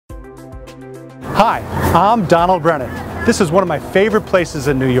Hi, I'm Donald Brennan. This is one of my favorite places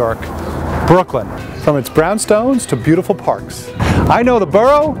in New York, Brooklyn. From its brownstones to beautiful parks. I know the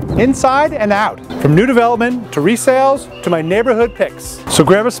borough inside and out, from new development to resales to my neighborhood picks. So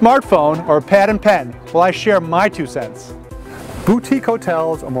grab a smartphone or a pad and pen while I share my 2 cents. Boutique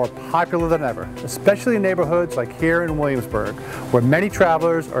hotels are more popular than ever, especially in neighborhoods like here in Williamsburg, where many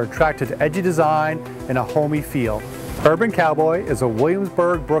travelers are attracted to edgy design and a homey feel. Urban Cowboy is a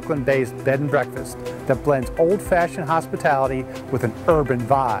Williamsburg, Brooklyn-based bed and breakfast that blends old-fashioned hospitality with an urban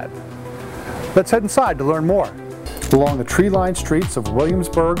vibe. Let's head inside to learn more. Along the tree-lined streets of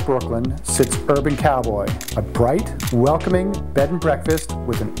Williamsburg, Brooklyn, sits Urban Cowboy, a bright, welcoming bed and breakfast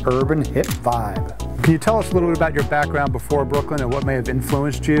with an urban hip vibe. Can you tell us a little bit about your background before Brooklyn and what may have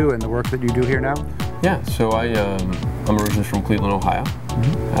influenced you and the work that you do here now? Yeah, so I'm originally from Cleveland, Ohio.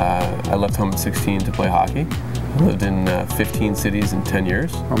 I left home at 16 to play hockey. I lived in 15 cities in 10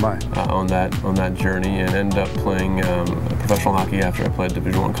 years. Oh my! On that journey, and ended up playing professional hockey after I played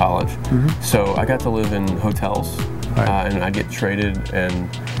Division I college. So I got to live in hotels, and I'd get traded and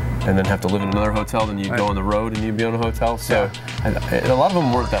then have to live in another hotel. Then you'd go on the road and you'd be on a hotel. So and a lot of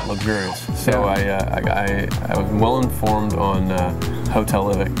them weren't that luxurious. So I was well informed on hotel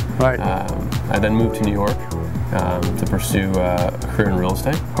living. I then moved to New York to pursue a career in real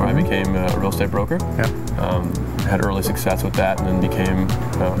estate, where I became a real estate broker. Had early success with that, and then became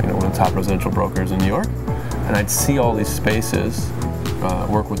one of the top residential brokers in New York. And I'd see all these spaces,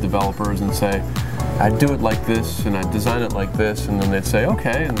 work with developers, and say, I'd do it like this, and I'd design it like this, and then they'd say,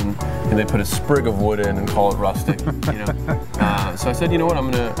 okay, and they'd put a sprig of wood in and call it rustic. So I said, you know what, I'm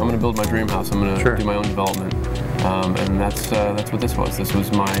gonna build my dream house. I'm gonna do my own development, and that's what this was. This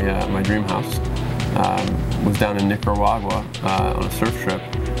was my dream house. Was down in Nicaragua on a surf trip,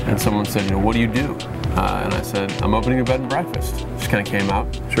 and someone said, what do you do? And I said, I'm opening a bed and breakfast. Just kind of came out.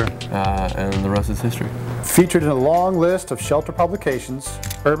 And the rest is history. Featured in a long list of shelter publications,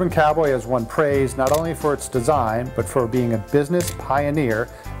 Urban Cowboy has won praise not only for its design, but for being a business pioneer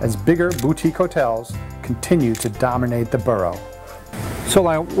as bigger boutique hotels continue to dominate the borough. So,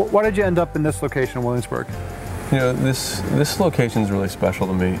 Lion, why did you end up in this location in Williamsburg? This location is really special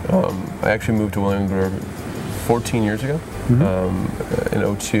to me. I actually moved to Williamsburg 14 years ago,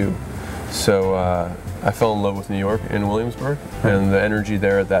 in 02. So I fell in love with New York in Williamsburg, and the energy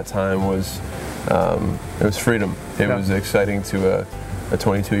there at that time was, it was freedom. It was exciting to a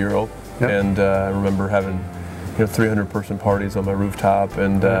 22-year-old, and I remember having 300-person parties on my rooftop,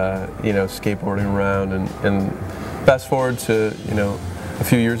 and skateboarding around, and fast forward to a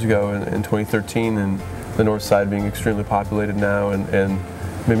few years ago in 2013, and the North Side being extremely populated now, and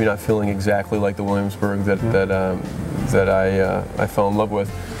maybe not feeling exactly like the Williamsburg that I fell in love with.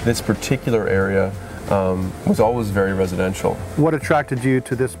 This particular area was always very residential. What attracted you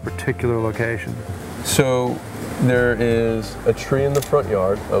to this particular location? So there is a tree in the front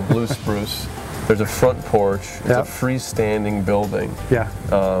yard, a blue spruce. There's a front porch. It's a freestanding building.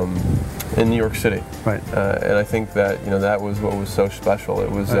 In New York City. And I think that that was what was so special. It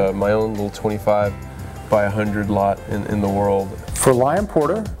was my own little 25 by 100 lot in the world. For Lion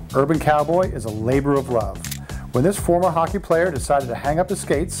Porter, Urban Cowboy is a labor of love. When this former hockey player decided to hang up his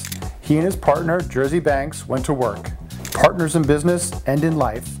skates, he and his partner, Jersey Banks, went to work. Partners in business and in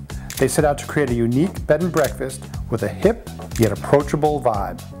life, they set out to create a unique bed and breakfast with a hip yet approachable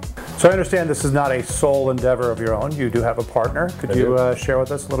vibe. So I understand this is not a sole endeavor of your own. You do have a partner. Could you share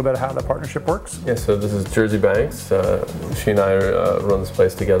with us a little bit how the partnership works? Yeah, so this is Jersey Banks. She and I run this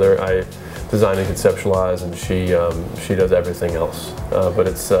place together. I design and conceptualize, and she does everything else. But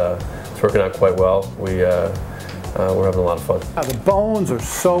it's working out quite well. We're having a lot of fun. The bones are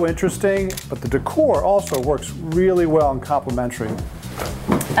so interesting, but the decor also works really well and complementary.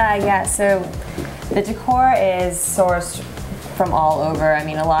 Yeah, so the decor is sourced from all over. I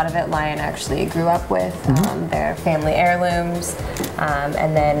mean, a lot of it Lion actually grew up with. Their family heirlooms,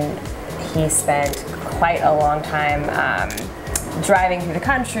 and then he spent quite a long time driving through the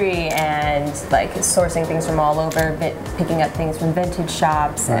country and sourcing things from all over, picking up things from vintage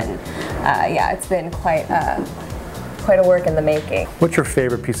shops, and yeah, it's been quite a work in the making. What's your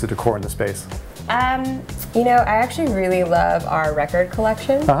favorite piece of decor in the space? I actually really love our record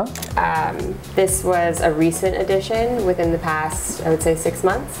collection. This was a recent addition within the past, I would say, 6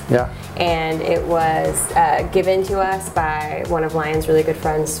 months. And it was given to us by one of Lion's really good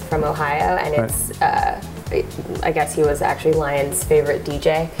friends from Ohio, and it's, I guess he was actually Lion's favorite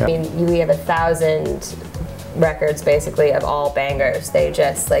DJ. I mean, we have 1,000 records basically of all bangers. They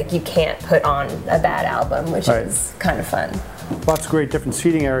just you can't put on a bad album, which is kind of fun. Lots of great different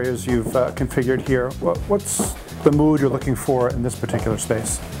seating areas you've configured here. What's the mood you're looking for in this particular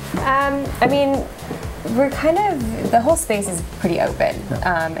space? I mean, we're kind of, the whole space is pretty open,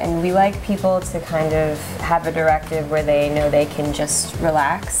 and we like people to kind of have a directive where they know they can just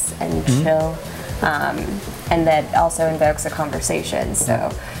relax and chill, and that also invokes a conversation.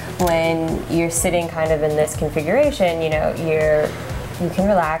 So when you're sitting kind of in this configuration, you know, you can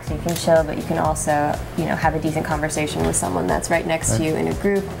relax, you can chill, but you can also, you know, have a decent conversation with someone that's right next to you in a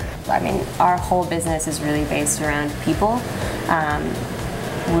group. I mean, our whole business is really based around people.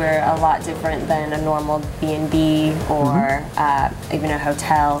 We're a lot different than a normal B&B or even a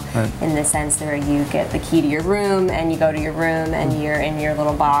hotel in the sense where you get the key to your room and you go to your room and you're in your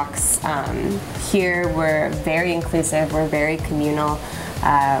little box. Here we're very inclusive, we're very communal.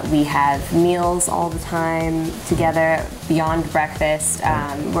 We have meals all the time together beyond breakfast.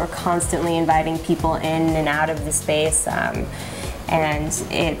 We're constantly inviting people in and out of the space, and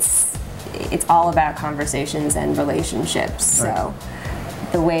it's all about conversations and relationships. So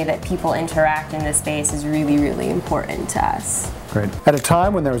the way that people interact in this space is really, really important to us. Great. At a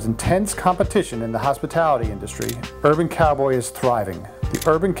time when there is intense competition in the hospitality industry, Urban Cowboy is thriving. The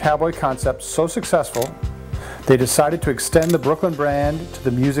Urban Cowboy concept so successful, they decided to extend the Brooklyn brand to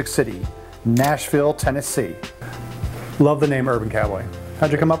the Music City, Nashville, Tennessee. Love the name Urban Cowboy.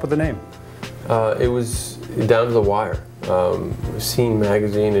 How'd you come up with the name? It was down to the wire. Scene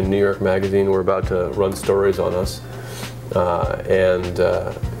Magazine and New York Magazine were about to run stories on us.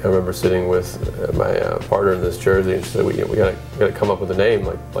 I remember sitting with my partner in this jersey, and she said, "We gotta come up with a name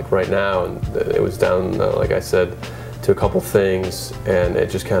like right now." And it was down, like I said, to a couple things, and it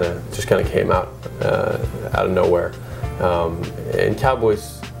just kind of came out of nowhere. And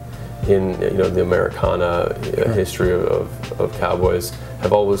cowboys, in the Americana history of cowboys,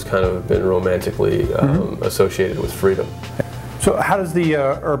 have always kind of been romantically associated with freedom. So how does the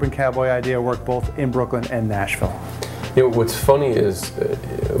Urban Cowboy idea work both in Brooklyn and Nashville? You know, what's funny is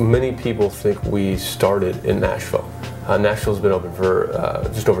many people think we started in Nashville. Nashville's been open for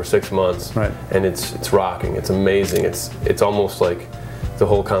just over 6 months, and it's rocking. It's amazing. It's almost like the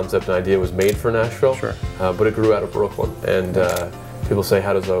whole concept and idea was made for Nashville, but it grew out of Brooklyn. And people say,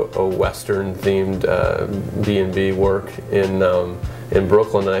 how does a Western-themed B&B work in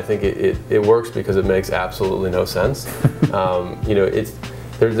Brooklyn? And I think it works because it makes absolutely no sense. You know,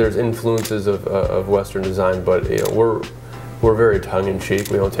 there's influences of Western design, but you know, we're very tongue-in-cheek.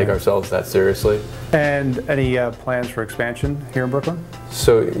 We don't take ourselves that seriously. And any plans for expansion here in Brooklyn?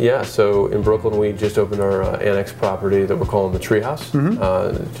 So yeah, so in Brooklyn we just opened our annex property that we're calling the Treehouse,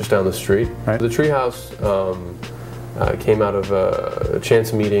 just down the street. The Treehouse came out of a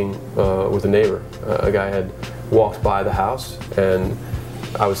chance meeting with a neighbor. A guy had walked by the house, and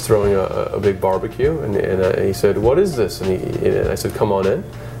I was throwing a big barbecue, and he said, "What is this?" And I said, "Come on in."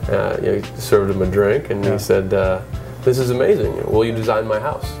 You know, served him a drink, and he said, "This is amazing. Will you design my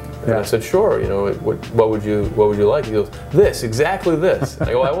house?" And I said, "Sure. You know, what would you like?" He goes, "This, exactly this."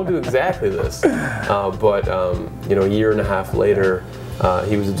 I go, "I won't do exactly this." But you know, a year and a half later,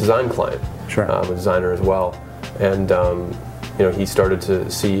 he was a design client, a designer as well, and you know, he started to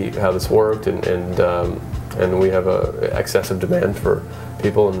see how this worked, and we have a excessive demand for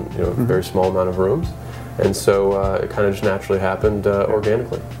people in a very small amount of rooms, and so it kind of just naturally happened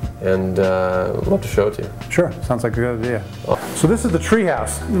organically, and I'd love to show it to you. Sure, sounds like a good idea. So this is the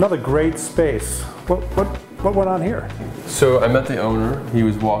Treehouse, another great space. What went on here? So I met the owner. He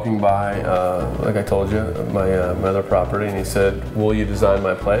was walking by, like I told you, my other property, and he said, "Will you design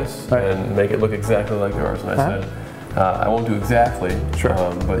my place and make it look exactly like yours?" And I said, "I won't do exactly,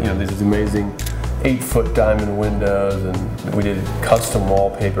 but you know, this is amazing 8-foot diamond windows, and we did custom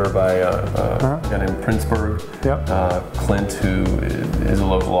wallpaper by a guy named Princeberg. Clint, who is a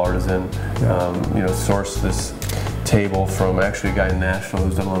local artisan, you know, sourced this table from actually a guy in Nashville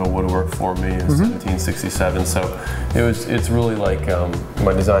who's done a lot of woodwork for me in 1767. So it's really like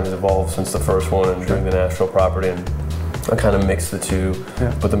my design has evolved since the first one and doing the Nashville property, and I kind of mix the two,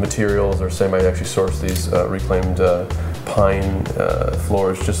 but the materials are the same. I actually sourced these reclaimed pine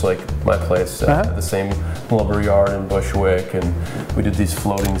floors, just like my place, at the same lumber yard in Bushwick, and we did these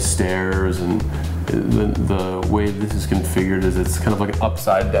floating stairs, and the way this is configured is it's kind of like an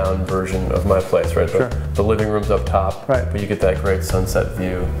upside down version of my place, right? The living room's up top, but you get that great sunset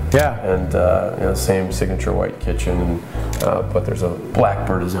view. And you know, same signature white kitchen, but there's a black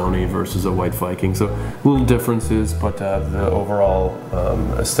Bertazzoni versus a white Viking, so little differences, but the overall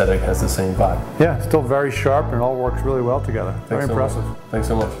aesthetic has the same vibe. Yeah, still very sharp, and it all works really well together. Very impressive. Thanks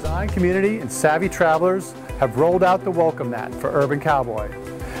so much. The design community and savvy travelers have rolled out the welcome mat for Urban Cowboy,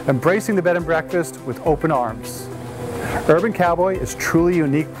 embracing the bed and breakfast with open arms. Urban Cowboy is truly a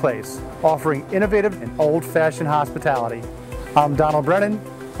unique place, offering innovative and old-fashioned hospitality. I'm Donald Brennan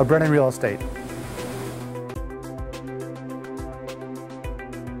of Brennan Real Estate.